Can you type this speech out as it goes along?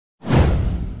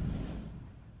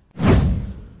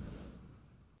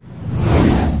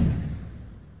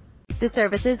The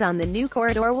services on the new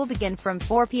corridor will begin from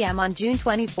 4 p.m. on June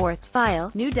 24.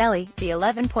 File, New Delhi. The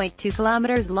 11.2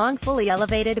 kilometers long fully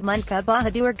elevated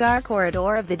Mundka-Bahadurgarh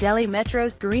corridor of the Delhi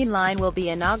Metro's Green Line will be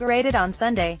inaugurated on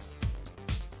Sunday.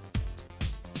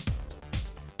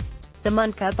 The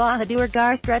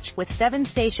Mundka-Bahadurgarh stretch, with 7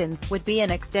 stations, would be an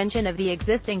extension of the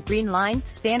existing Green Line,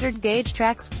 standard gauge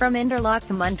tracks, from Inderlok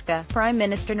to Mundka. Prime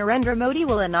Minister Narendra Modi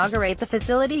will inaugurate the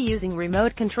facility using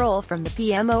remote control from the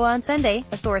PMO on Sunday,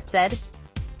 a source said.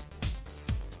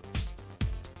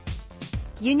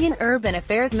 Union Urban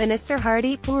Affairs Minister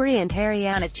Hardeep Puri and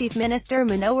Haryana Chief Minister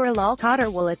Manohar Lal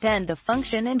Khattar will attend the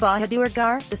function in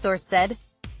Bahadurgarh, the source said.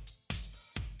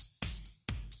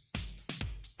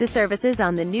 The services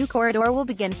on the new corridor will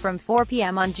begin from 4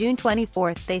 p.m. on June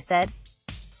 24, they said.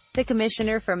 The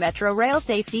Commissioner for Metro Rail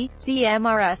Safety,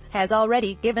 CMRS, has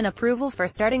already given approval for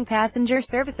starting passenger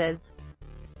services.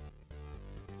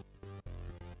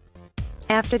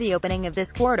 After the opening of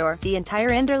this corridor, the entire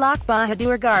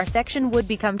Inderlok-Bahadurgarh section would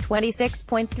become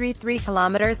 26.33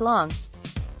 kilometers long.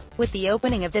 With the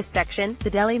opening of this section, the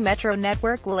Delhi Metro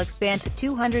network will expand to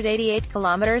 288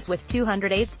 kilometers with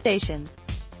 208 stations.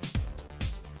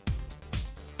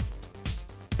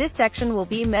 This section will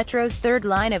be Metro's third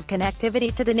line of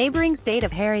connectivity to the neighbouring state of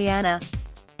Haryana.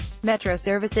 Metro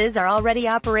services are already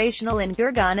operational in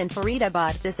Gurgaon and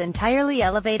Faridabad. This entirely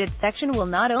elevated section will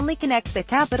not only connect the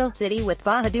capital city with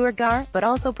Bahadurgarh, but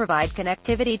also provide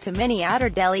connectivity to many outer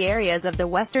Delhi areas of the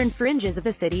western fringes of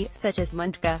the city, such as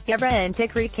Mundka-Bahadurgarh and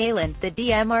Tikri Kailan, the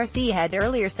DMRC had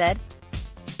earlier said.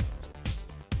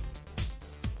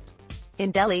 In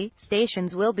Delhi,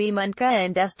 stations will be Mundka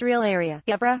Industrial Area,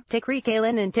 Gabra, Tikri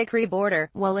Kailan and Tikri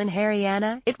Border, while in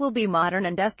Haryana, it will be Modern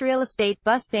Industrial Estate,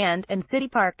 Bus Stand, and City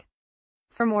Park.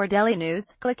 For more Delhi news,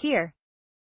 click here.